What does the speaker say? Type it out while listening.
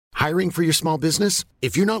Hiring for your small business?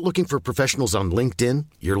 If you're not looking for professionals on LinkedIn,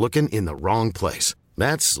 you're looking in the wrong place.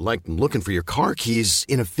 That's like looking for your car keys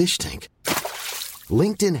in a fish tank.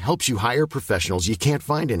 LinkedIn helps you hire professionals you can't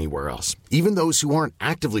find anywhere else, even those who aren't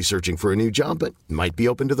actively searching for a new job but might be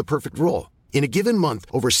open to the perfect role. In a given month,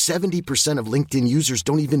 over 70% of LinkedIn users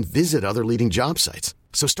don't even visit other leading job sites.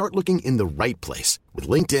 So start looking in the right place. With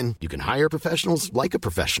LinkedIn, you can hire professionals like a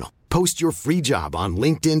professional. Post your free job on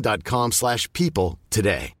linkedin.com/people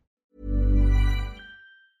today.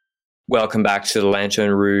 Welcome back to the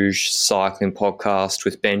Lanterne Rouge Cycling Podcast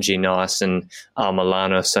with Benji Nice and our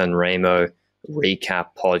Milano Sanremo recap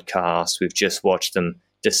podcast. We've just watched them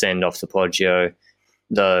descend off the Poggio.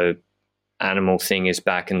 The animal thing is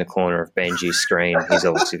back in the corner of Benji's screen. He's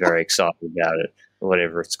obviously very excited about it,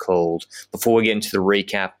 whatever it's called. Before we get into the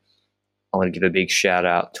recap, I want to give a big shout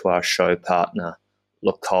out to our show partner,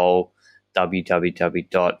 Lecol,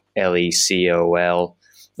 www.lecol.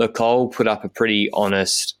 Lecol put up a pretty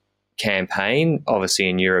honest campaign. Obviously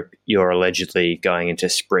in Europe, you're allegedly going into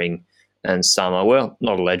spring and summer. Well,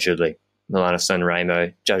 not allegedly. Milano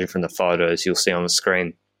Sanremo, judging from the photos you'll see on the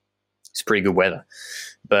screen, it's pretty good weather.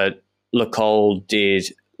 But Lecol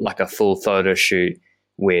did like a full photo shoot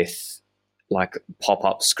with like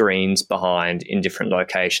pop-up screens behind in different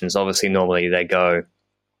locations. Obviously, normally they go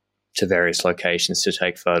to various locations to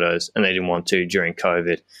take photos, and they didn't want to during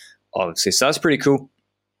COVID, obviously. So that's pretty cool.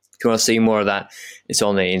 If you want to see more of that, it's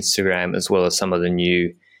on their Instagram, as well as some of the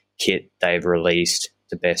new kit they've released,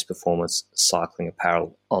 the best performance cycling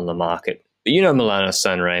apparel on the market. But you know Milano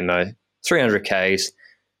Sanremo, 300 Ks,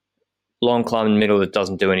 long climb in the middle that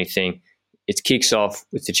doesn't do anything. It kicks off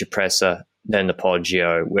with the Cipressa, then the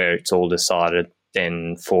Poggio, where it's all decided,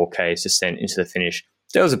 then 4Ks descent into the finish.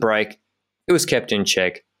 There was a break. It was kept in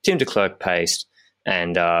check. Tim de Klerk paced,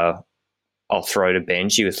 and I'll throw to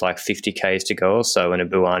Benji with like 50 Ks to go or so in a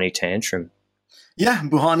Buhani tantrum. Yeah,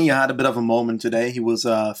 Buhani had a bit of a moment today. He was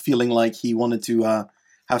feeling like he wanted to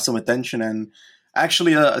have some attention, and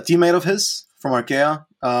actually a teammate of his from Arkea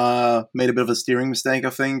made a bit of a steering mistake, I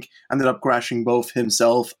think, ended up crashing both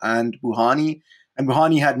himself and Buhani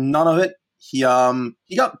had none of it. He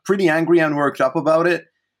got pretty angry and worked up about it,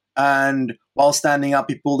 and while standing up,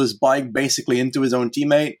 he pulled his bike basically into his own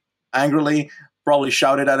teammate angrily, probably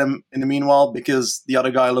shouted at him in the meanwhile because the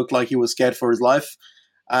other guy looked like he was scared for his life,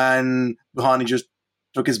 and Buhani just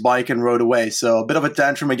took his bike and rode away. So a bit of a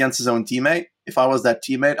tantrum against his own teammate. If I was that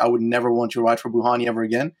teammate, I would never want to ride for Buhani ever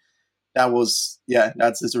again. That's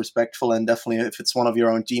disrespectful, and definitely if it's one of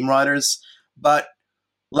your own team riders. But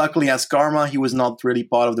luckily, as karma, he was not really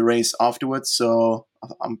part of the race afterwards, so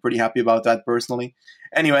I'm pretty happy about that personally.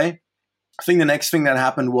 Anyway, I think the next thing that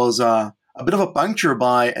happened was a bit of a puncture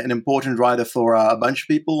by an important rider for a bunch of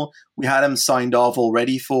people. We had him signed off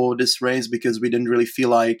already for this race because we didn't really feel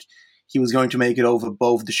like he was going to make it over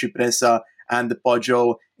both the Cipressa and the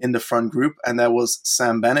Poggio in the front group, and that was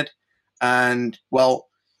Sam Bennett. And, well,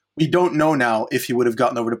 we don't know now if he would have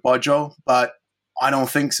gotten over the Poggio, but I don't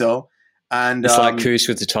think so. And it's like Koos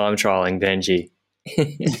with the time trialing, Benji.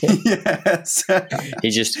 Yes.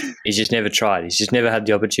 He's just never tried. He's just never had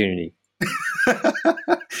the opportunity.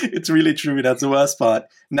 It's really true. That's the worst part.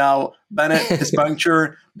 Now, Bennett, his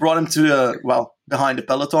puncture brought him to behind the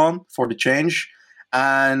peloton for the change,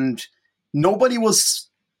 and nobody was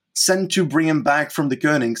sent to bring him back from the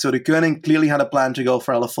Koenig. So the Koenig clearly had a plan to go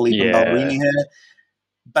for Alaphilippe and Ballerini here.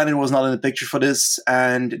 Bennett was not in the picture for this,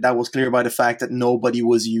 and that was clear by the fact that nobody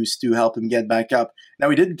was used to help him get back up. Now,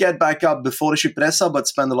 he did get back up before the Cipressa, but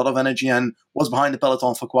spent a lot of energy and was behind the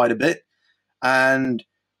peloton for quite a bit. And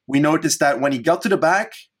we noticed that when he got to the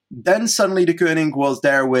back, then suddenly the Koenig was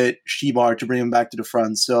there with Stibar to bring him back to the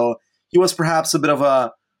front. So he was perhaps a bit of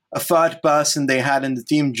a third person they had in the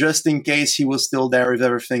team, just in case he was still there if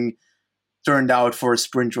everything turned out for a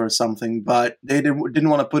sprint or something. But they didn't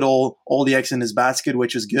want to put all the eggs in his basket,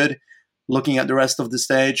 which is good. Looking at the rest of the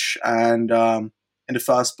stage, and in the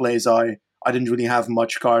first place, I didn't really have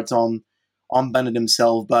much cards on Bennett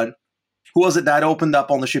himself. But who was it that opened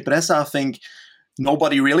up on the Cipressa? I think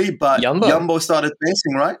nobody really, but Jumbo started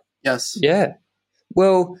pacing, right? Yes. Yeah.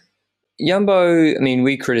 Well, Jumbo, I mean,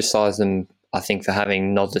 we criticise them, I think, for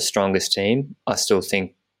having not the strongest team. I still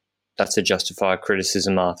think that's a justified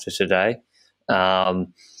criticism after today.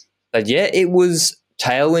 But yeah, it was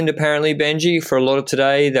tailwind apparently, Benji, for a lot of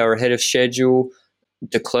today. They were ahead of schedule.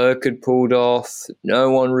 De Klerk had pulled off.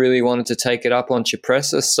 No one really wanted to take it up on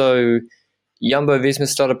Cipressa, so Jumbo-Visma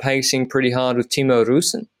started pacing pretty hard with Timo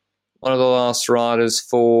Russen, one of the last riders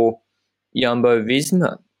for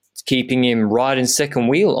Jumbo-Visma, keeping him right in second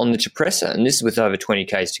wheel on the Cipressa, and this is with over 20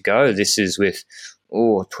 Ks to go. This is with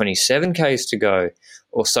 27 Ks to go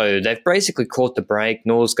or so. They've basically caught the break.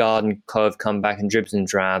 Norsgaard and Cove come back in dribs and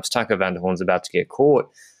drabs. Taco van der Hoorn's about to get caught.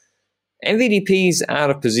 MVDP's out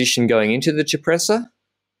of position going into the Cipressa.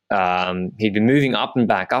 He'd been moving up and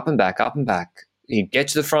back, up and back, up and back. He'd get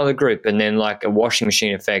to the front of the group and then, like a washing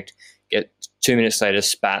machine effect, get 2 minutes later,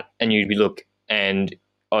 spat, and you'd be, look, and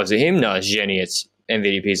was it him? No, it's Jenny. It's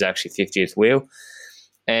MVDP's actually 50th wheel.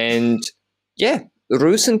 And, yeah,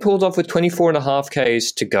 Roosen pulled off with 24.5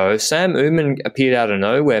 Ks to go. Sam Oomen appeared out of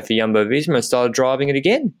nowhere for Jumbo-Visma and started driving it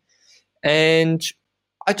again. And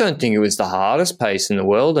I don't think it was the hardest pace in the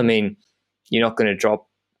world. I mean, you're not going to drop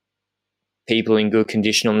people in good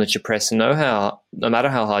condition on the Cipressa, no matter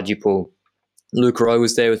how hard you pull. Luke Rowe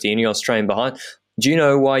was there with the Ineos train behind. Do you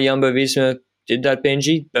know why Jumbo-Visma did that,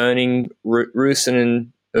 Benji? Burning Roosen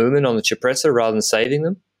and Oomen on the Cipressa rather than saving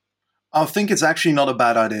them? I think it's actually not a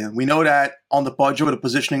bad idea. We know that on the Poggio, the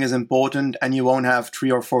positioning is important, and you won't have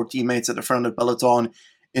 3 or 4 teammates at the front of the peloton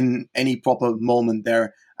in any proper moment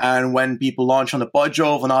there. And when people launch on the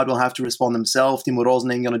Poggio, Van Aert will have to respond himself. Timo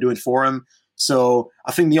Rosen ain't going to do it for him. So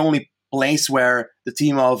I think the only place where the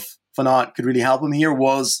team of Van Aert could really help him here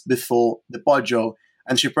was before the Poggio.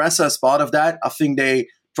 And Cipressa, as part of that, I think they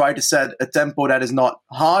tried to set a tempo that is not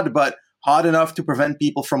hard, but hard enough to prevent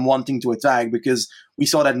people from wanting to attack, because we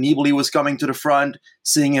saw that Nibali was coming to the front,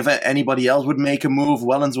 seeing if anybody else would make a move.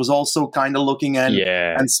 Wellens was also kind of looking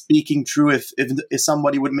and speaking through if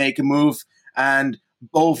somebody would make a move. And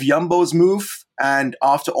both Jumbo's move, and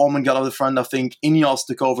after Allman got out of the front, I think Ineos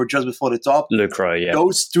took over just before the top. Luke Rowe, yeah.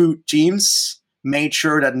 Those two teams made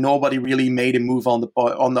sure that nobody really made a move on the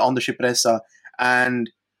Cipressa. And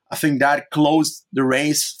I think that closed the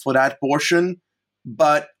race for that portion.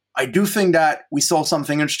 But I do think that we saw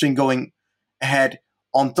something interesting going ahead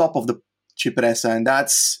on top of the Cipressa, and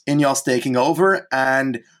that's Ineos taking over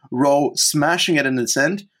and Rowe smashing it in the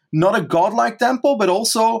descent. Not a godlike tempo, but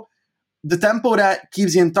also the tempo that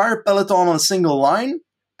keeps the entire peloton on a single line.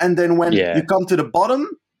 And then when you come to the bottom,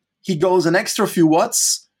 he goes an extra few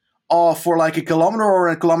watts for like a kilometer or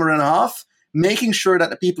a kilometer and a half, making sure that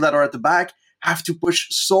the people that are at the back have to push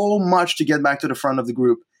so much to get back to the front of the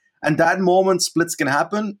group. And that moment, splits can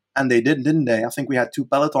happen, and they did, didn't they? I think we had 2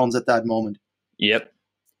 pelotons at that moment. Yep.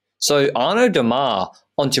 So Arnaud Demar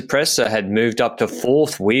on Cipressa had moved up to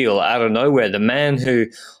 4th wheel out of nowhere. The man who,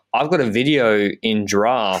 I've got a video in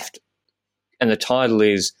draft, and the title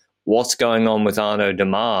is "What's Going On with Arnaud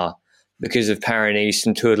Demar Because of Paris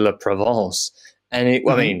and Tour de la Provence." And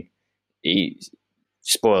I mean,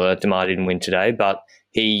 spoiler: Demar didn't win today, but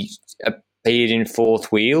he appeared in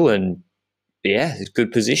 4th wheel and. Yeah,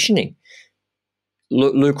 good positioning.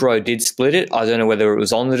 Luke Rowe did split it. I don't know whether it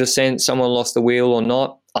was on the descent, someone lost the wheel or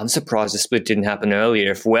not. I'm surprised the split didn't happen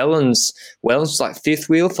earlier. If Wellens was like 5th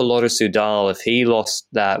wheel for Lotto Soudal, if he lost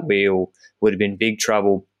that wheel, would have been big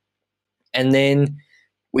trouble. And then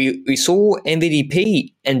we saw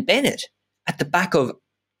MVDP and Bennett at the back of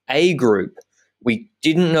a group. We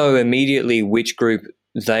didn't know immediately which group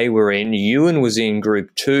they were in. Ewan was in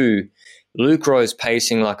group 2. Luke Rowe's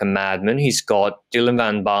pacing like a madman. He's got Dylan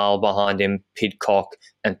van Baal behind him, Pidcock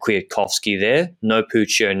and Kwiatkowski there. No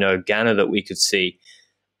Puccio, no Ganna that we could see.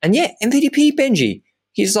 And yeah, MVDP Benji,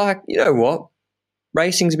 he's like, you know what?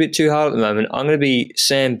 Racing's a bit too hard at the moment. I'm going to be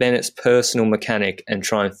Sam Bennett's personal mechanic and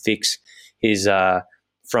try and fix his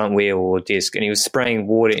front wheel or disc. And he was spraying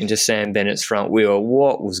water into Sam Bennett's front wheel.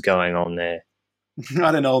 What was going on there?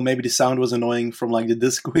 I don't know. Maybe the sound was annoying from like the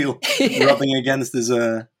disc wheel rubbing against his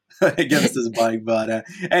bike, but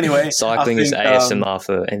anyway, cycling is ASMR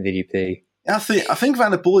for MVDP. I think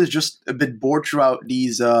Van der Poel is just a bit bored throughout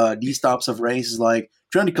these types of races, like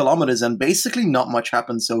 300 kilometers, and basically not much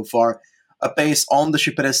happened so far. A pace on the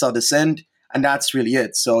Cipressa descent, and that's really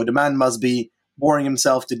it. So the man must be boring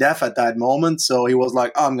himself to death at that moment. So he was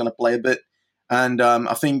like, I'm gonna play a bit, and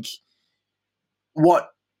I think what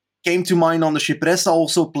came to mind on the Cipressa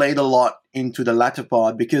also played a lot into the latter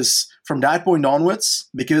part, because from that point onwards,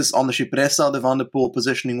 because on the Cipressa, the Van der Poel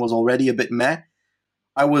positioning was already a bit meh,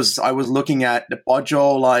 I was looking at the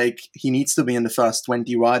Poggio like he needs to be in the first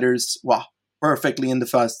 20 riders, perfectly in the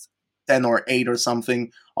first 10 or 8 or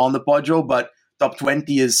something on the Poggio, but top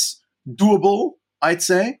 20 is doable, I'd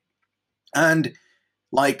say. And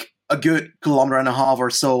like a good kilometer and a half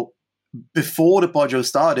or so before the Poggio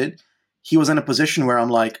started, he was in a position where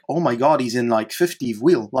I'm like, oh my God, he's in like 50th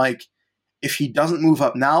wheel. Like, if he doesn't move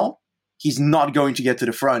up now, he's not going to get to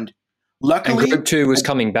the front. Luckily, and Group 2 was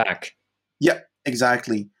coming back. Yep,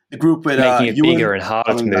 exactly. The group with making it Ewan bigger and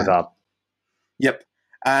harder to move up. Yep.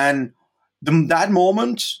 And that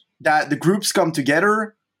moment that the groups come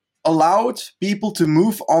together, allowed people to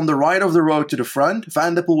move on the right of the road to the front.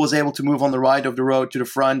 Van der Poel was able to move on the right of the road to the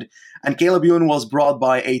front, and Caleb Ewan was brought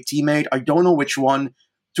by a teammate, I don't know which one,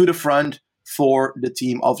 to the front for the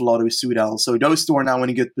team of Lotto Soudal. So those two are now in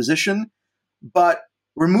a good position, but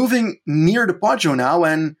we're moving near the Poggio now,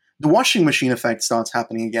 and the washing machine effect starts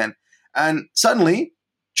happening again. And suddenly,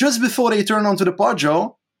 just before they turn onto the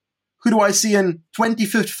Poggio, who do I see in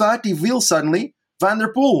 25th, 30th wheel suddenly? Van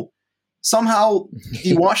der Poel. Somehow,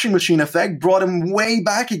 the washing machine effect brought him way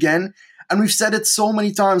back again. And we've said it so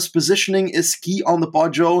many times, positioning is key on the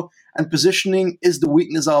Poggio, and positioning is the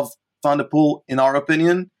weakness of Van der Poel, in our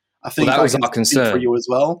opinion. I think that was our concern for you as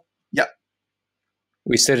well. Yeah.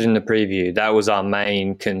 We said it in the preview. That was our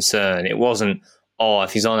main concern. It wasn't,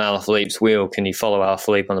 if he's on Alaphilippe's wheel, can he follow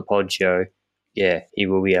Alaphilippe on the Poggio? Yeah, he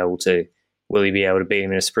will be able to. Will he be able to beat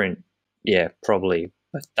him in a sprint? Yeah, probably.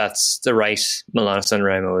 But that's the race. Milano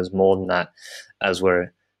Sanremo is more than that, as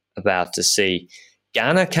we're about to see.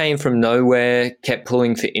 Ganna came from nowhere, kept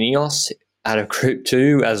pulling for Ineos out of Group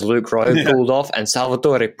 2 as Luke Rowe pulled off, and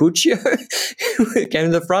Salvatore Puccio came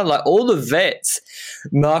to the front. Like all the vets,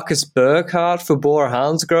 Marcus Burkhardt for Bora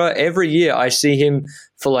Hansgrohe, every year I see him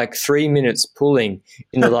for like 3 minutes pulling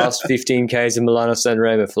in the last 15 Ks of Milano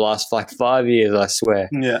Sanremo for the last 5 years, I swear.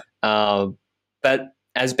 Yeah. But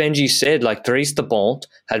as Benji said, like Dries de Bont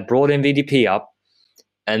had brought MVDP up,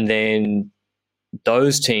 and then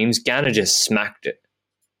those teams, Ganna just smacked it.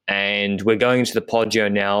 And we're going into the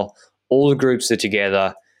Poggio now. All the groups are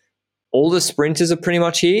together. All the sprinters are pretty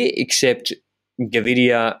much here, except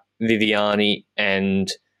Gavidia, Viviani,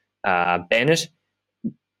 and Bennett,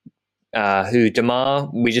 who Demar,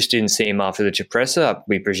 we just didn't see him after the Cipressa.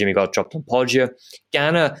 We presume he got dropped on Poggio.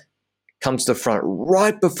 Ganna comes to the front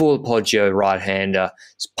right before the Poggio, right-hander,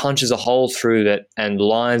 punches a hole through that and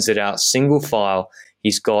lines it out single file.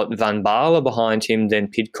 He's got Van Baarle behind him, then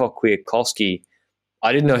Pidcock, Kwiatkowski.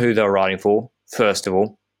 I didn't know who they were riding for, first of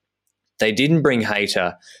all. They didn't bring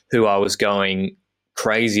Hayter, who I was going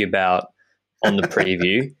crazy about on the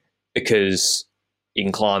preview, because he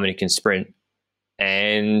can climb and he can sprint.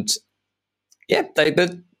 And, yeah,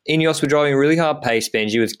 but Ineos were driving a really hard pace,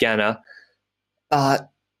 Benji, with Ganna,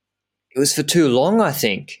 but it was for too long, I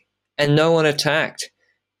think, and no one attacked.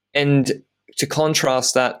 And to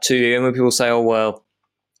contrast that to, and when people say, oh, well,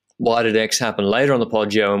 why did X happen later on the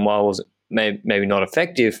Poggio and why was it maybe not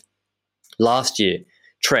effective? Last year,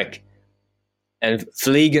 Trek and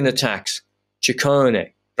Fliegen attacks,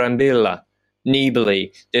 Ciccone, Brambilla,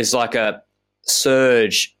 Nibali. There's like a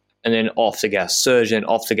surge and then off the gas, surge and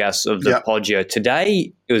off the gas of the Poggio.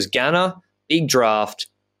 Today, it was Ganna, big draft,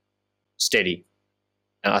 steady.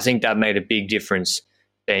 And I think that made a big difference,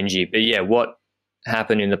 Benji. But yeah, what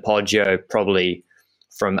happened in the Poggio, probably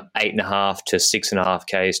from 8.5 to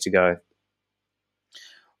 6.5 Ks to go?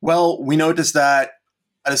 Well, we noticed that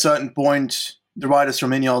at a certain point, the riders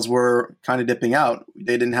from Ineos were kind of dipping out.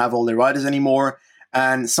 They didn't have all their riders anymore,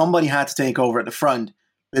 and somebody had to take over at the front.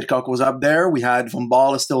 Pidcock was up there. We had Van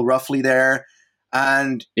Baarle still roughly there,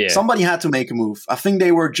 and somebody had to make a move. I think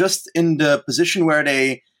they were just in the position where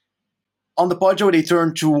on the Poggio, they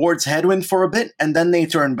turned towards headwind for a bit, and then they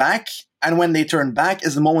turned back. And when they turned back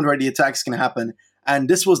is the moment where the attacks can happen. And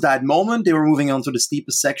this was that moment. They were moving on to the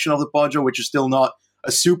steepest section of the Poggio, which is still not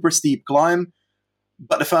a super steep climb.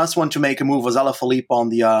 But the first one to make a move was Alaphilippe on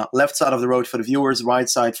the left side of the road for the viewers, right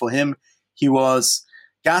side for him. He was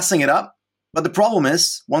gassing it up. But the problem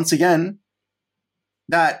is, once again,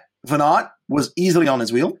 that Van Aert was easily on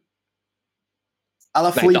his wheel.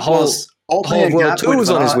 Alaphilippe was opening a gap Tour was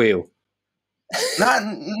on his wheel.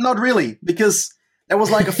 Not really, because there was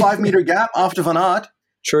like a 5-meter gap after Van Aert.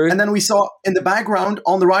 True. And then we saw in the background,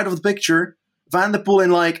 on the right of the picture, Van der Poel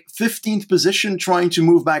in like 15th position trying to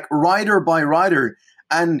move back rider by rider.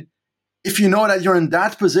 And if you know that you're in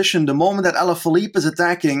that position, the moment that Alaphilippe is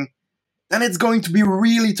attacking, then it's going to be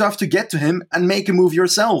really tough to get to him and make a move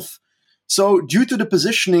yourself. So due to the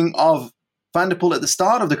positioning of Van der Poel at the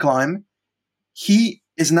start of the climb, he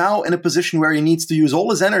is now in a position where he needs to use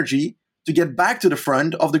all his energy to get back to the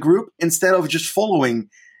front of the group instead of just following.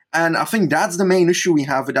 And I think that's the main issue we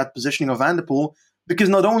have with that positioning of Van der Poel, because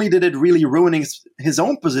not only did it really ruin his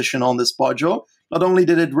own position on this Poggio, not only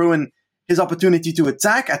did it ruin his opportunity to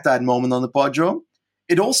attack at that moment on the Poggio,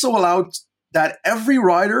 it also allowed that every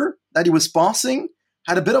rider that he was passing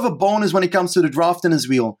had a bit of a bonus when it comes to the draft in his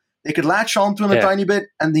wheel. They could latch onto him a tiny bit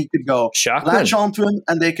and he could go. Schachmann. Latch onto him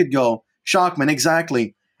and they could go. Schachmann,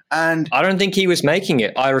 exactly. And I don't think he was making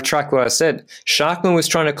it. I retract what I said. Schachmann was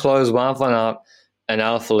trying to close Wout van Aert and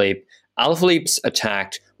Alaphilippe. Alaphilippe's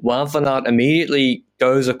attacked. Wout van Aert immediately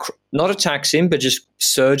goes, not attacks him, but just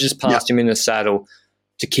surges past him in the saddle,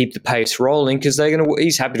 to keep the pace rolling because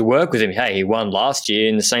he's happy to work with him. Hey, he won last year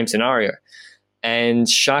in the same scenario. And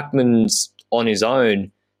Schachman's on his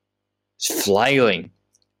own, flailing.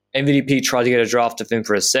 MVDP tried to get a draft of him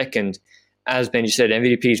for a second. As Benji said,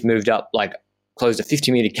 MVDP's moved up, like closed a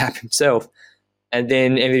 50-meter gap himself. And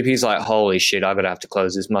then MVDP's like, holy shit, I'm going to have to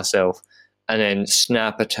close this myself. And then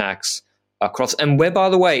snap attacks across. And where, by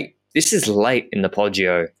the way, this is late in the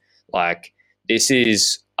Poggio. Like, this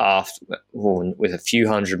is after with a few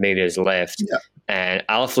hundred meters left. Yeah. And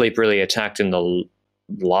Alaphilippe really attacked in the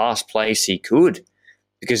last place he could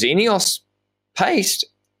because Ineos paced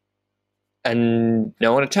and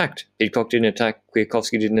no one attacked. Pidcock didn't attack.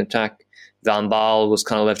 Kwiatkowski didn't attack. Van Baal was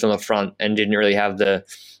kind of left on the front and didn't really have the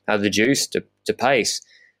juice to pace.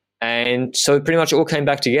 And so pretty much it all came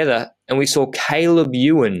back together, and we saw Caleb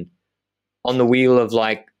Ewan on the wheel of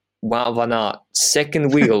like Wout van Aert,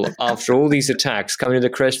 second wheel after all these attacks coming to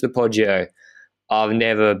the crest of the Poggio. I've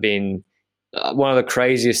never been one of the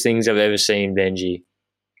craziest things I've ever seen, Benji.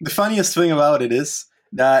 The funniest thing about it is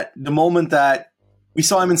that the moment that we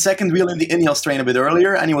saw him in second wheel in the Ineos train a bit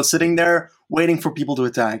earlier, and he was sitting there waiting for people to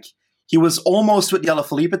attack. He was almost with the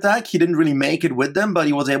Alaphilippe attack. He didn't really make it with them, but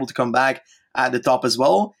he was able to come back at the top as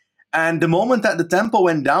well. And the moment that the tempo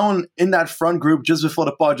went down in that front group just before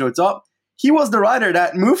the Poggio top, he was the rider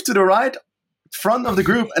that moved to the right front of the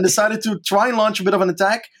group and decided to try and launch a bit of an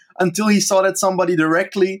attack until he saw that somebody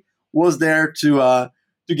directly was there to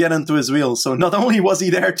get into his wheel. So not only was he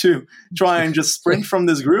there to try and just sprint from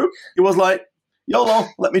this group, he was like, YOLO,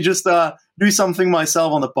 let me just do something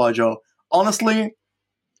myself on the Poggio. Honestly,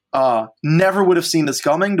 never would have seen this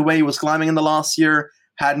coming. The way he was climbing in the last year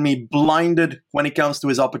had me blinded when it comes to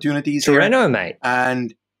his opportunities. Tirreno, mate.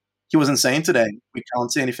 And he was insane today. We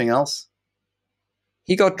can't say anything else.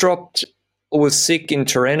 He got dropped or was sick in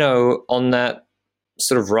Tirreno on that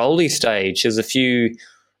sort of rolly stage. There's a few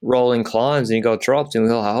rolling climbs and he got dropped and we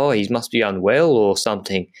were like, oh, he must be unwell or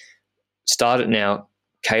something. Start it now.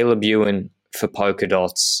 Caleb Ewan for polka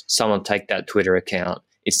dots. Someone take that Twitter account.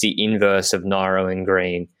 It's the inverse of Nairo and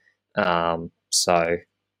Green. So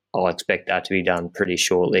I'll expect that to be done pretty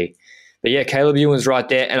shortly. But yeah, Caleb Ewan's right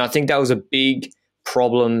there. And I think that was a big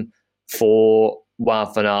problem for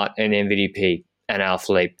Wout van Aert and MVDP and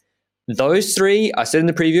Alaphilippe. Those three, I said in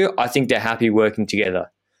the preview, I think they're happy working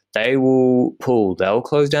together. They will pull. They'll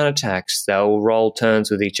close down attacks. They'll roll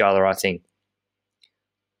turns with each other, I think.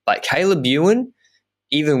 But Caleb Ewan,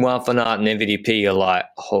 even Wout van Aert and MVDP are like,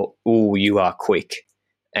 oh, you are quick.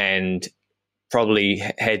 And probably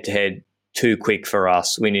head-to-head too quick for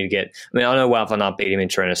us. We need to get... I mean, I know Wout van Aert beat him in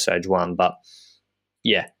Tirreno Stage 1, but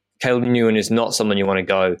yeah, Caleb Ewan is not someone you want to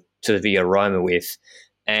go to the Via Roma with.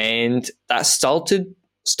 And that stultified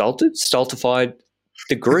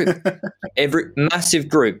the group. Every massive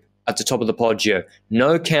group at the top of the Poggio.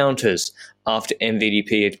 No counters after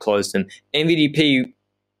MVDP had closed them. MVDP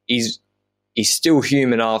is still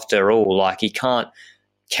human after all. Like, he can't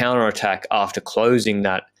counterattack after closing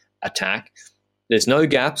that attack. There's no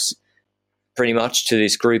gaps pretty much to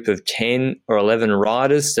this group of 10 or 11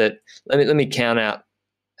 riders that let me count out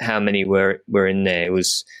how many were in there. It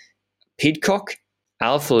was Pidcock,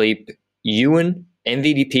 Alaphilippe, Ewan,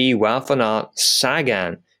 MVDP, Wout van Aert,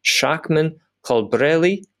 Sagan, Schachman,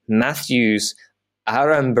 Colbrelli, Matthews,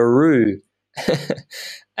 Arambarou,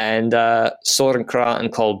 and Sorenkra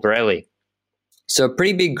and Colbrelli. So a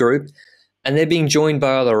pretty big group, and they're being joined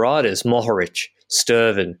by other riders. Mohoric,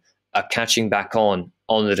 Sturven are catching back on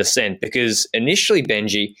the descent because initially,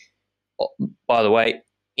 Benji, by the way,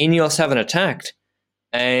 Ineos haven't attacked,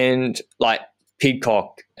 and like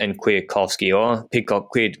Pidcock and Kwiatkowski, or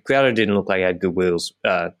Kwiatkowski didn't look like he had good wheels,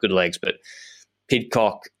 good legs, but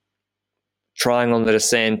Pidcock trying on the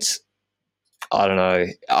descent, I don't know.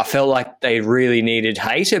 I felt like they really needed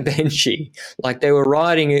Hayter, Benji. Like they were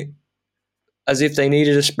riding it as if they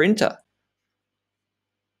needed a sprinter.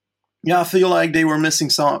 Yeah, I feel like they were missing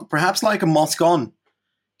some, perhaps like a Moscon,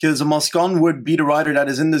 because a Moscon would be the rider that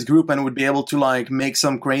is in this group and would be able to like make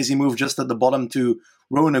some crazy move just at the bottom to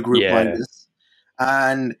ruin a group like this.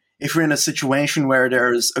 And if you're in a situation where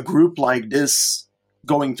there's a group like this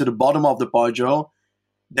going to the bottom of the Poggio,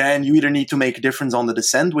 then you either need to make a difference on the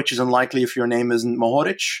descent, which is unlikely if your name isn't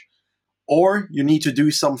Mohoric, or you need to do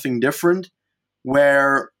something different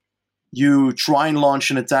where you try and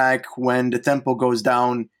launch an attack when the tempo goes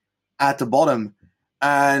down at the bottom.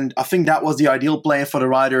 And I think that was the ideal play for the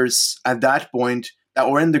riders at that point that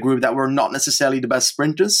were in the group that were not necessarily the best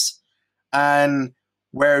sprinters, and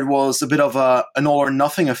where it was a bit of an all or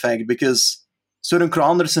nothing effect, because Søren Kragh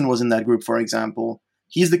Andersen was in that group, for example.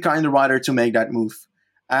 He's the kind of rider to make that move.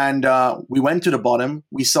 And we went to the bottom.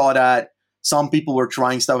 We saw that Some people were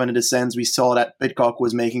trying stuff in the descents. We saw that Pidcock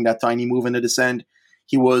was making that tiny move in the descent.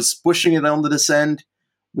 He was pushing it on the descent.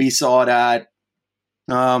 We saw that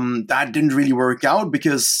that didn't really work out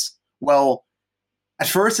because, well, at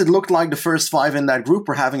first it looked like the first 5 in that group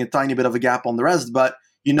were having a tiny bit of a gap on the rest, but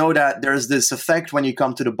you know that there's this effect when you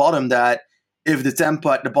come to the bottom that if the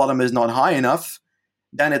tempo at the bottom is not high enough,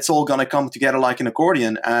 then it's all going to come together like an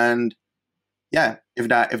accordion. And yeah, if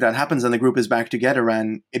that happens, then the group is back together,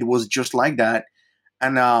 and it was just like that.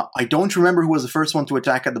 And I don't remember who was the first one to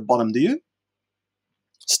attack at the bottom. Do you?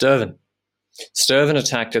 Sturven. Sturven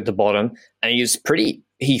attacked at the bottom, and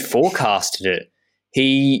he forecasted it.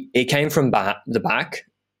 He came from the back,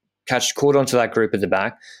 caught onto that group at the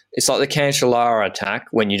back. It's like the Cancellara attack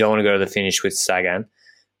when you don't want to go to the finish with Sagan.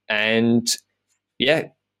 And yeah,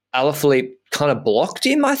 Alaphilippe kind of blocked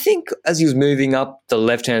him, I think, as he was moving up the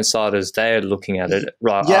left-hand side as they're looking at it,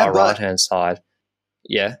 right-hand side.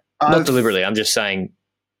 Yeah, not deliberately. I'm just saying.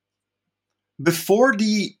 Before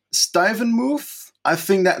the Stuyven move, I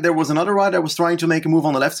think that there was another rider that was trying to make a move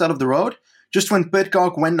on the left side of the road, just when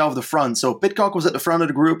Pidcock went off the front. So Pidcock was at the front of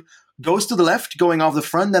the group, goes to the left, going off the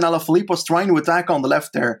front, then Alaphilippe was trying to attack on the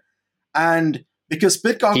left there. And because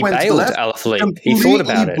Pidcock went to the left, he thought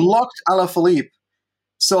about it. Blocked Alaphilippe.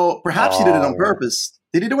 So perhaps he did it on purpose.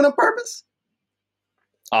 Did he do it on purpose?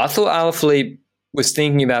 I thought Alaphilippe was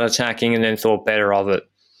thinking about attacking and then thought better of it.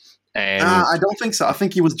 And I don't think so. I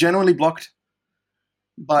think he was genuinely blocked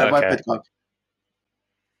by Pidcock.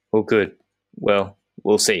 Well, good. Well,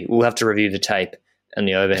 we'll see. We'll have to review the tape and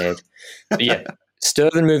the overhead. But yeah,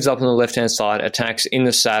 Sturven moves up on the left-hand side, attacks in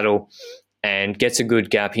the saddle, and gets a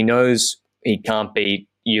good gap. He knows he can't beat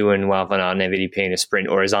Ewan, Wout van Aert, and MVP in a sprint,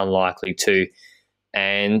 or is unlikely to.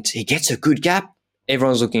 And he gets a good gap.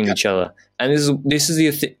 Everyone's looking at each other. And this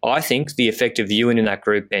is I think, the effect of Ewan in that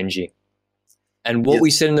group, Benji. And what we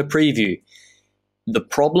said in the preview, the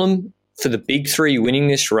problem for the big three winning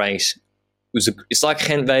this race it's like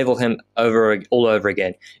Gent-Wevelgem all over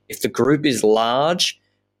again. If the group is large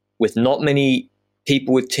with not many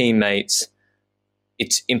people with teammates,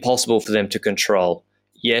 it's impossible for them to control.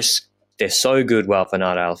 Yes, they're so good, Wout van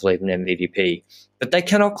Aert, Alaphilippe, and MVP, but they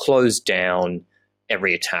cannot close down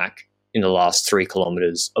every attack in the last 3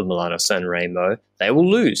 kilometers of Milano Sanremo. They will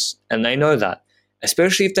lose, and they know that,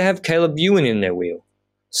 especially if they have Caleb Ewan in their wheel.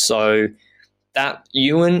 So that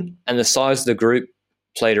Ewan and the size of the group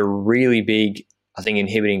played a really big, I think,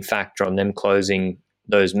 inhibiting factor on them closing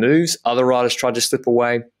those moves. Other riders tried to slip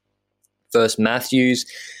away. First, Matthews,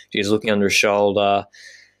 he was looking under his shoulder.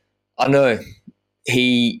 I know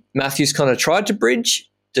Matthews kind of tried to bridge,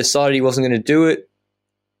 decided he wasn't going to do it,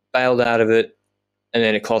 bailed out of it, and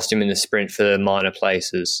then it cost him in the sprint for minor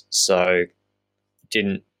places. So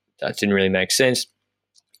that didn't really make sense.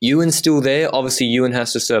 Ewan's still there. Obviously, Ewan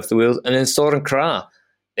has to surf the wheels. And then Søren Kragh,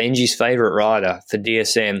 Benji's favourite rider for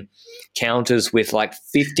DSM, counters with like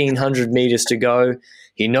 1,500 metres to go.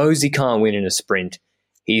 He knows he can't win in a sprint.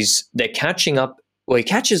 They're catching up. Well, he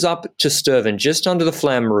catches up to Sturven just under the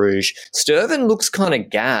Flamme Rouge. Sturven looks kind of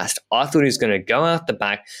gassed. I thought he was going to go out the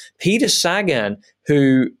back. Peter Sagan,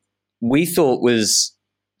 who we thought was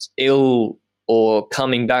ill or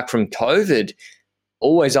coming back from COVID,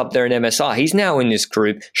 always up there in MSR. He's now in this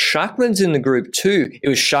group. Schachman's in the group too. It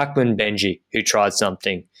was Schachman Benji who tried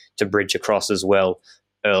something to bridge across as well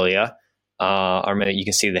earlier. I remember you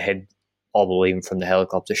can see the head wobble even from the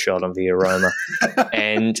helicopter shot on Via Roma.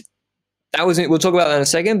 And that was it. We'll talk about that in a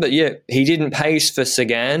second. But yeah, he didn't pace for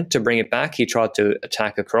Sagan to bring it back. He tried to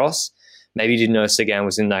attack across. Maybe he didn't know Sagan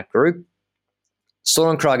was in that group.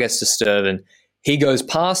 Søren Kragh gets to Sturven. He goes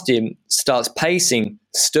past him, starts pacing.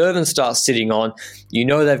 Sturven starts sitting on. You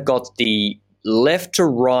know they've got the left to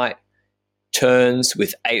right turns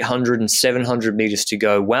with 800 and 700 metres to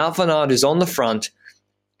go. Wout van Aert is on the front,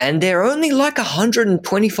 and they're only like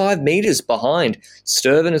 125 metres behind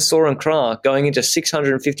Sturven and Søren Kragh going into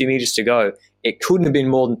 650 metres to go. It couldn't have been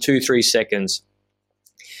more than 2-3 seconds.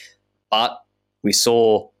 But we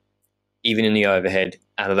saw, even in the overhead,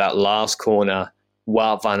 out of that last corner,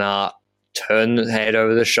 Wout van Aert turned the head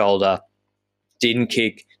over the shoulder, didn't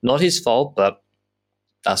kick. Not his fault, but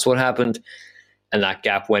that's what happened. And that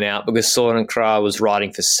gap went out because Søren Kragh was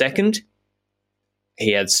riding for second.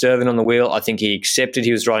 He had Sturven on the wheel. I think he accepted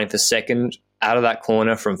he was riding for second out of that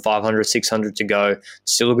corner from 500, 600 to go.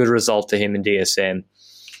 Still a good result for him in DSM.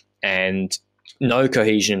 And no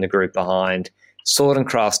cohesion in the group behind. Søren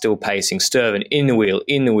Kragh still pacing. Sturven in the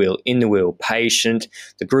wheel, patient.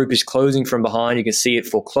 The group is closing from behind. You can see it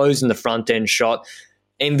foreclosing the front end shot.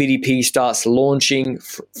 MVDP starts launching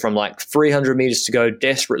from like 300 metres to go,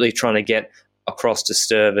 desperately trying to get across to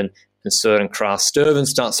Sturven. and certain craft. Sturven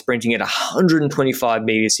starts sprinting at 125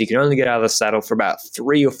 metres. He can only get out of the saddle for about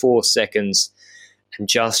 3 or 4 seconds and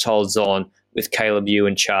just holds on with Caleb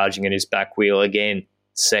Ewan charging at his back wheel again.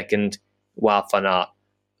 Second, Wout van Aert,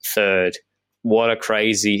 third. What a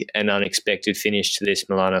crazy and unexpected finish to this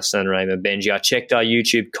Milano Sanremo. Benji, I checked our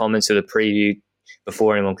YouTube comments of the preview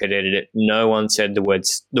before anyone could edit it. No one said the word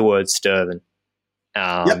Sturven.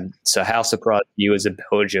 So how surprised are you as a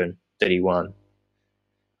Belgian that he won?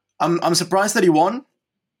 I'm surprised that he won.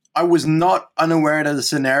 I was not unaware that a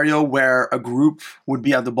scenario where a group would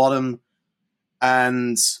be at the bottom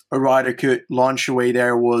and a rider could launch away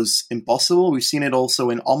there was impossible. We've seen it also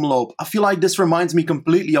in Omloop. I feel like this reminds me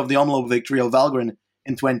completely of the Omloop victory of Valgren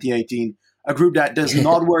in 2018. A group that does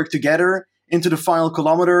not work together into the final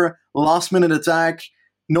kilometer, last-minute attack,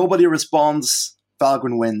 nobody responds,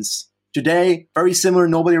 Valgren wins. Today, very similar,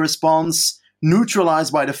 nobody responds,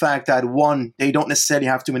 neutralized by the fact that, one, they don't necessarily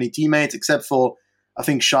have too many teammates, except for, I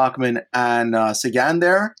think, Schachmann and Sagan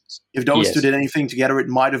there. If those two did anything together, it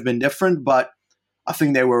might have been different, but I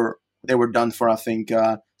think they were done for. I think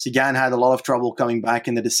Sagan had a lot of trouble coming back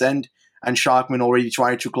in the descent, and Schachmann already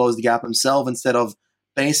tried to close the gap himself instead of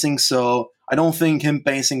pacing, so I don't think him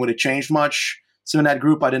pacing would have changed much. So in that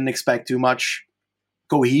group, I didn't expect too much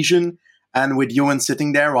cohesion, and with Ewan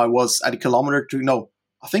sitting there, I was at a kilometer to go,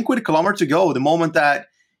 the moment that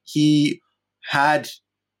he had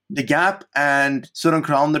the gap and Søren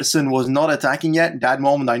Kragh Andersen was not attacking yet, that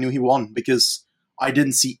moment I knew he won, because I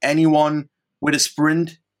didn't see anyone with a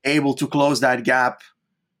sprint able to close that gap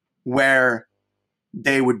where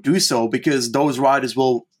they would do so, because those riders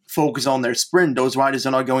will focus on their sprint. Those riders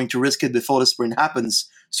are not going to risk it before the sprint happens.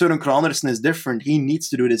 Søren Kragh Andersen is different. He needs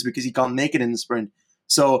to do this because he can't make it in the sprint.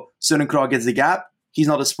 So Søren Kragh gets the gap. He's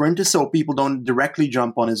not a sprinter, so people don't directly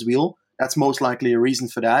jump on his wheel. That's most likely a reason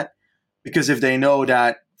for that. Because if they know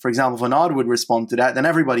that, for example, Van Aert would respond to that, then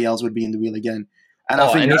everybody else would be in the wheel again. And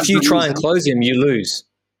if you try and close him, you lose.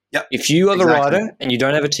 Yep, if you are the rider and you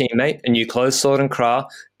don't have a teammate and you close Søren Kragh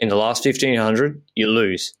in the last 1,500, you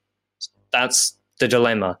lose. That's the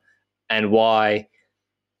dilemma, and why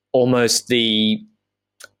almost the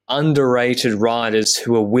underrated riders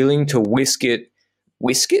who are willing to risk it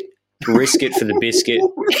for the biscuit.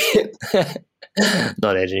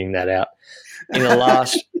 Not editing that out. In the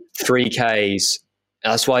last 3Ks,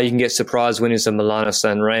 that's why you can get surprise winners of Milano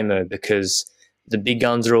Sanremo, because the big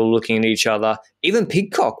guns are all looking at each other. Even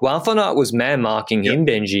Pidcock, Wout van Aert was man-marking him,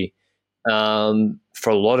 Benji, for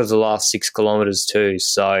a lot of the last 6 kilometres too.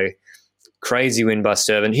 So crazy win by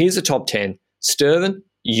Sturven. Here's the top 10. Sturven,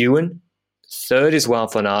 Ewan. Third is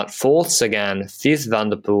Wout van Aert. Fourth, Sagan. Fifth, Van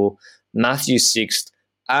der Poel. Matthew, sixth.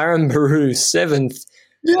 Aaron Baru, seventh.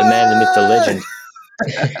 The man, the myth, the legend.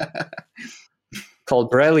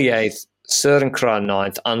 Colbrelli, eighth. Søren Kragh,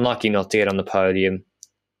 ninth. Unlucky not to get on the podium.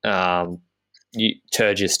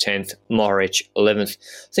 Turgis 10th, Mohoric 11th.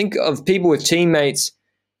 Think of people with teammates,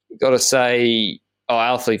 got to say,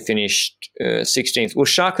 Alfie finished 16th. Well,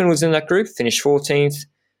 Schachmann was in that group, finished 14th,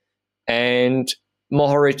 and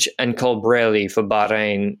Mohoric and Colbrelli for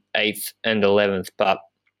Bahrain 8th and 11th, but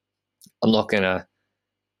I'm not going to...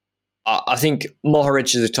 I think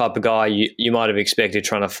Mohoric is the type of guy you might have expected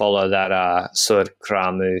trying to follow that Søren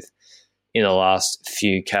Kragh move in the last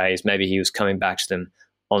few Ks. Maybe he was coming back to them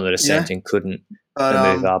on the descent and couldn't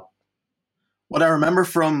move up. What I remember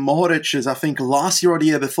from Mohoric is, I think last year or the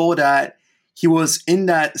year before that, he was in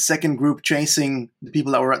that second group chasing the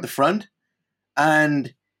people that were at the front,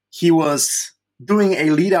 and he was doing a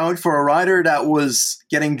lead out for a rider that was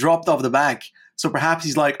getting dropped off the back. So perhaps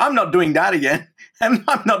he's like, I'm not doing that again, and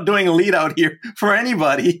I'm not doing a lead out here for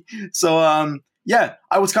anybody. So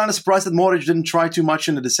I was kind of surprised that Mohoric didn't try too much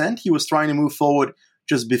in the descent. He was trying to move forward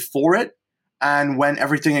just before it. And when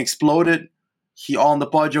everything exploded, he on the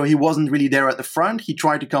Poggio, he wasn't really there at the front. He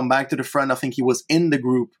tried to come back to the front. I think he was in the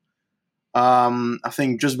group. I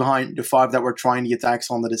think just behind the 5 that were trying the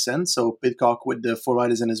attacks on the descent. So Pidcock with the 4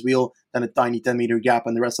 riders in his wheel, then a tiny 10-meter gap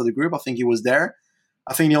and the rest of the group. I think he was there.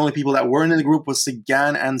 I think the only people that weren't in the group was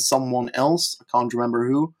Sagan and someone else. I can't remember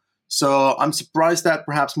who. So I'm surprised that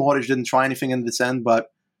perhaps Mohoric didn't try anything in the descent, but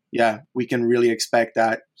yeah, we can really expect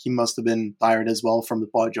that he must have been tired as well from the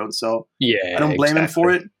Poggio. So I don't blame him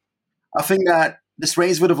for it. I think that this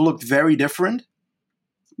race would have looked very different.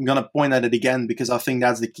 I'm going to point at it again because I think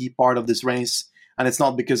that's the key part of this race. And it's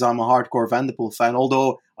not because I'm a hardcore Van der Poel fan,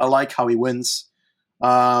 although I like how he wins.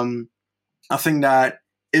 I think that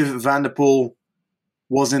if Van der Poel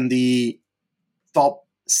was in the top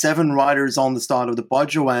 7 riders on the start of the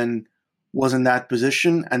Poggio and was in that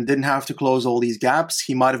position and didn't have to close all these gaps,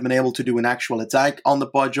 he might have been able to do an actual attack on the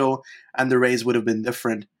Poggio and the race would have been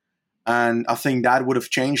different. And I think that would have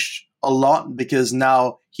changed a lot, because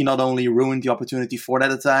now he not only ruined the opportunity for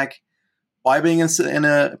that attack by being in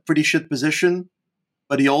a pretty shit position,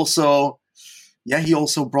 but he also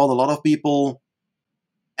brought a lot of people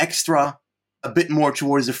extra a bit more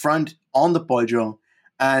towards the front on the Poggio.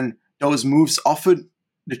 And those moves offered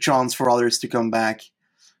the chance for others to come back.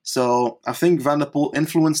 So I think Van der Poel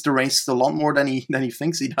influenced the race a lot more than he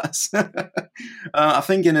thinks he does. I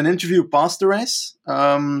think in an interview past the race,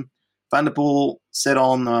 Van der Poel said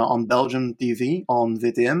on Belgian TV, on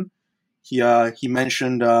VTM, he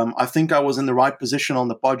mentioned, I think I was in the right position on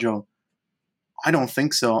the Poggio. I don't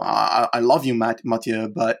think so. I love you, Mathieu,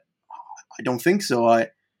 but I don't think so. I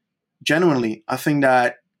think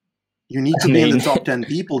that you need to be in the top 10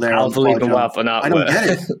 people there on the Poggio. I don't get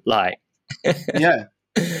it. Like, yeah.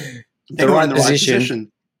 The right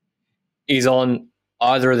position is on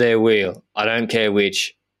either of their wheel. I don't care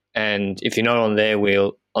which. And if you're not on their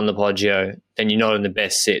wheel on the Poggio, then you're not in the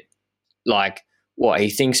best sit. Like, what, he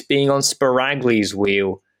thinks being on Sparagli's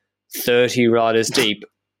wheel, 30 riders deep,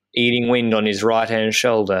 eating wind on his right-hand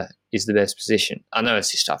shoulder is the best position. I know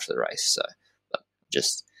it's just after the race, so but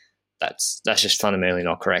just that's just fundamentally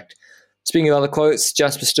not correct. Speaking of other quotes,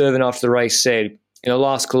 Jasper Stuyven after the race said, "In the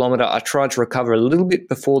last kilometre, I tried to recover a little bit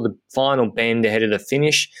before the final bend ahead of the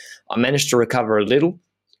finish. I managed to recover a little,"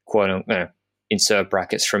 quote, insert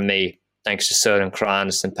brackets from me, "thanks to certain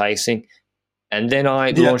crowdness and pacing. And then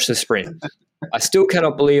I launched the sprint. I still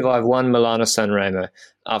cannot believe I've won Milano Sanremo.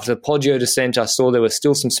 After the Poggio descent, I saw there were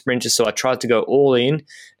still some sprinters, so I tried to go all in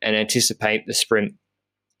and anticipate the sprint.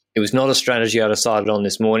 It was not a strategy I decided on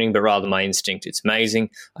this morning, but rather my instinct. It's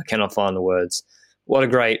amazing. I cannot find the words." What a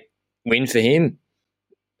great win for him.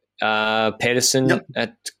 Pedersen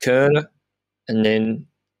at Kuurne, and then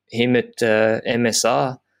him at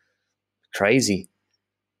MSR. Crazy.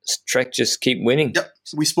 Trek just keep winning. Yep,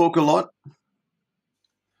 we spoke a lot.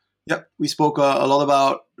 Yep, we spoke a lot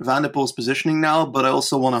about Van der Poel's positioning now, but I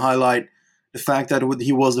also want to highlight the fact that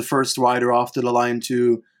he was the first rider after the line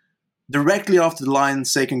to, directly after the line,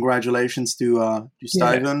 say congratulations to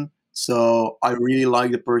Stuyven. Yeah. So I really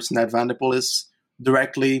like the person that Van der Poel is.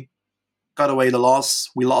 Directly cut away the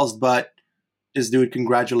loss. We lost, but this dude,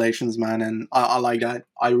 congratulations, man. And I like that.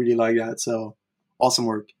 I really like that. So awesome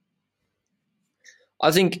work.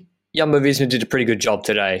 I think Jumbo-Visma did a pretty good job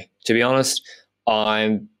today. To be honest,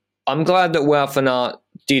 I'm glad that Wout van Aert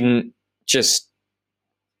didn't just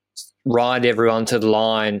ride everyone to the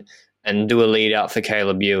line and do a lead out for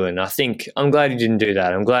Caleb Ewan. I'm glad he didn't do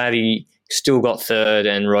that. I'm glad he still got third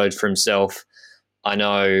and rode for himself. I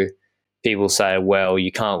know people say, well,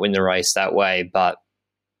 you can't win the race that way, but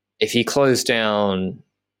if he closed down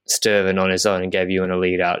Stuyven on his own and gave Ewan a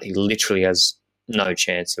lead out, he literally has no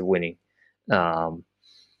chance of winning.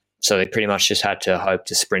 So they pretty much just had to hope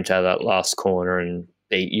to sprint out of that last corner and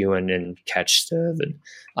beat Ewan and catch Stuyven.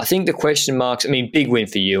 I think the question marks, big win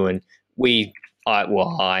for Ewan.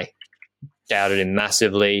 I doubted him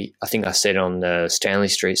massively. I think I said on the Stanley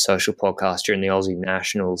Street social podcast during the Aussie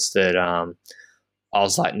Nationals that I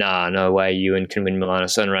was like, nah, no way Ewan can win Milano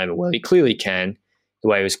Sanremo. Well, he clearly can, the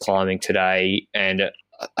way he was climbing today, and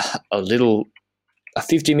a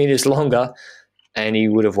 50 metres longer, and he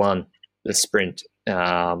would have won the sprint.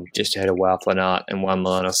 Just ahead of Wout van Aert and won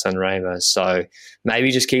Milano Sanremo. So maybe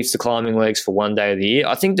he just keeps the climbing legs for one day of the year.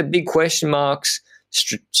 I think the big question marks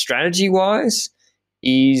strategy-wise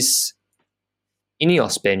is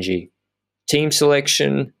Ineos, Benji. Team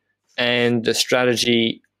selection and the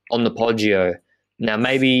strategy on the Poggio. Now,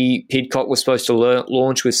 maybe Pidcock was supposed to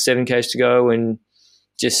launch with 7Ks to go and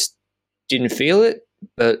just didn't feel it.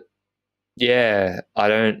 But, yeah, I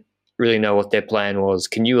don't really know what their plan was.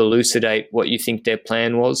 Can you elucidate what you think their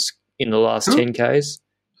plan was in the last 10Ks?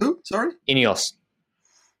 Who? Sorry? Ineos.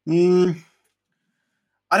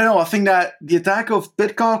 I don't know. I think that the attack of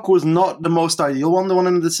Pidcock was not the most ideal one, the one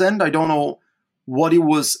in the descent. I don't know what he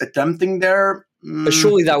was attempting there. But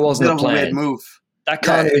surely that wasn't the plan. A weird move. That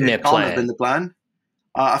can't have been their plan. Can't have been the plan.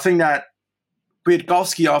 I think that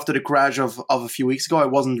Kwiatkowski, after the crash of a few weeks ago, I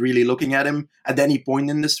wasn't really looking at him at any point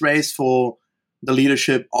in this race for the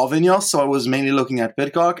leadership of Ineos, so I was mainly looking at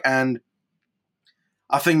Pidcock, and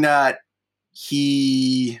I think that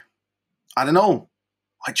I don't know.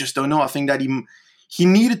 I just don't know. I think that he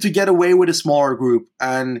needed to get away with a smaller group,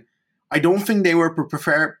 and I don't think they were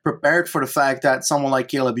prepared for the fact that someone like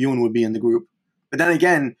Caleb Ewan would be in the group. But then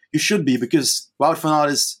again, you should be, because Wout van Aert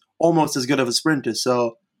is almost as good of a sprinter.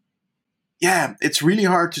 So, yeah, it's really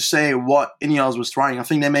hard to say what Ineos was trying. I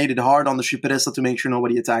think they made it hard on the Cipressa to make sure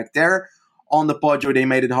nobody attacked there. On the Poggio, they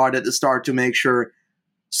made it hard at the start to make sure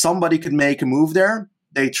somebody could make a move there.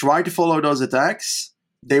 They tried to follow those attacks,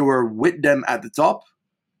 they were with them at the top.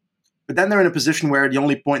 But then they're in a position where the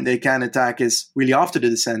only point they can attack is really after the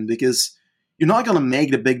descent, because you're not going to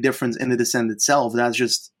make the big difference in the descent itself. That's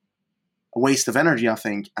just a waste of energy, I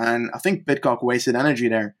think. And I think Pidcock wasted energy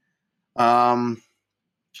there.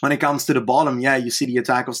 When it comes to the bottom, yeah, you see the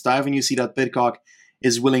attack of Stuyven. You see that Pidcock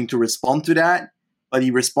is willing to respond to that, but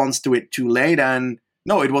he responds to it too late. And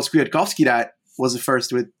no, it was Kwiatkowski that was the first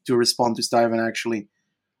to respond to Stuyven, actually.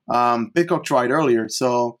 Pidcock tried earlier,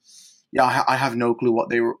 so yeah, I have no clue what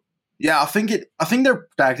they were. Yeah, I think their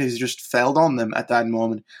tactics just failed on them at that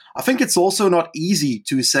moment. I think it's also not easy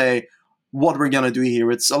to say what we're gonna do here.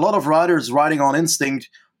 It's a lot of riders riding on instinct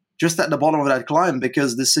just at the bottom of that climb,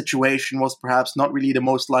 because this situation was perhaps not really the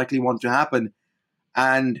most likely one to happen.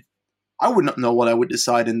 And I would not know what I would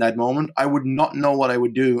decide in that moment. I would not know what I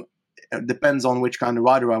would do. It depends on which kind of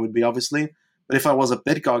rider I would be, obviously. But if I was a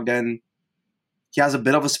Pidcock, then he has a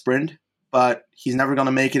bit of a sprint, but he's never going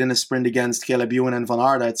to make it in a sprint against Caleb Ewan and Van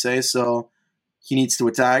Aert, I'd say. So he needs to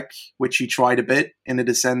attack, which he tried a bit in the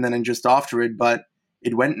descent and then just after it, but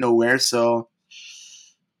it went nowhere. So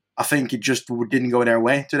I think it just didn't go their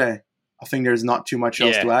way today. I think there's not too much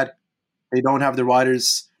else to add. They don't have the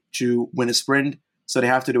riders to win a sprint, so they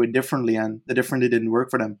have to do it differently, and the differently didn't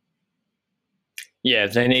work for them. Yeah,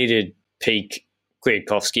 they needed peak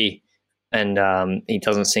Kwiatkowski, and he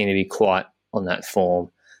doesn't seem to be quite on that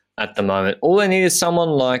form at the moment. All they need is someone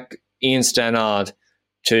like Ian Stannard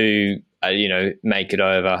to, make it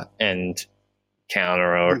over and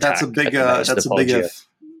counter or attack. That's a big if.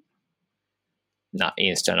 Nah,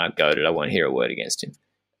 Ian Stannard goated. I won't hear a word against him.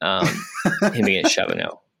 Him against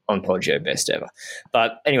Chavanel on Poggio, best ever.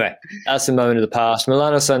 But anyway, that's the moment of the past.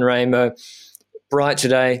 Milano Sanremo, bright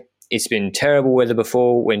today. It's been terrible weather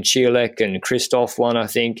before when Ciolek and Christoph won, I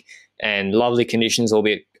think, and lovely conditions,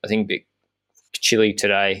 albeit I think a bit chilly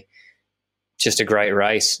today. Just a great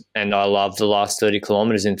race, and I love the last 30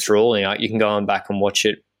 kilometres enthralling. You can go on back and watch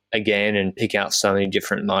it again and pick out so many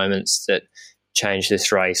different moments that changed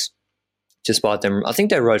this race. Despite them, I think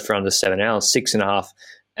they rode for under 7 hours, 6.5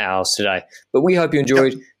 hours today. But we hope you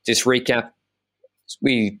enjoyed this recap.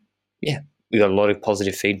 We got a lot of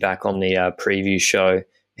positive feedback on the preview show.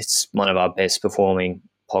 It's one of our best performing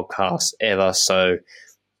podcasts ever. So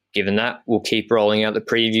given that, we'll keep rolling out the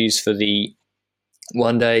previews for the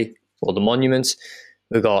one day or the monuments.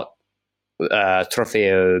 We've got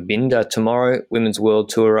Trofeo Binda tomorrow, Women's World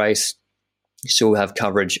Tour race. You still have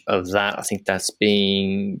coverage of that. I think that's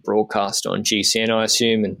being broadcast on GCN, I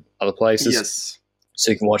assume, and other places. Yes.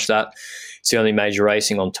 So you can watch that. It's the only major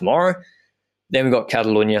racing on tomorrow. Then we've got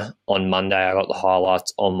Catalunya on Monday. I got the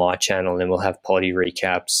highlights on my channel, and then we'll have potty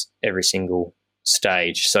recaps every single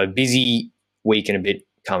stage. So busy week and a bit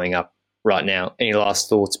coming up right now. Any last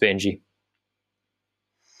thoughts, Benji?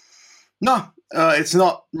 No, it's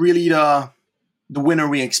not really the winner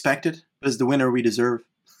we expected, but it's the winner we deserve.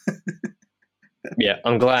 Yeah,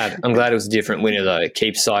 I'm glad it was a different winner, though. It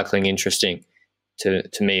keeps cycling interesting, to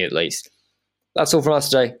me at least. That's all from us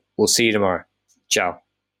today. We'll see you tomorrow. Ciao.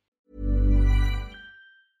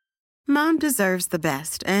 Mom deserves the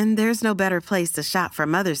best, and there's no better place to shop for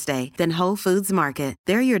Mother's Day than Whole Foods Market.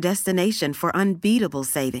 They're your destination for unbeatable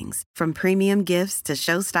savings, from premium gifts to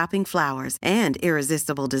show-stopping flowers and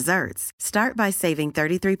irresistible desserts. Start by saving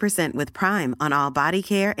 33% with Prime on all body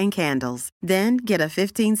care and candles. Then get a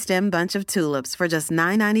 15-stem bunch of tulips for just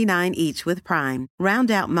 $9.99 each with Prime.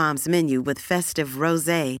 Round out Mom's menu with festive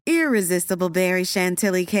rosé, irresistible berry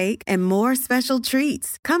chantilly cake, and more special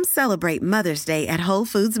treats. Come celebrate Mother's Day at Whole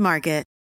Foods Market.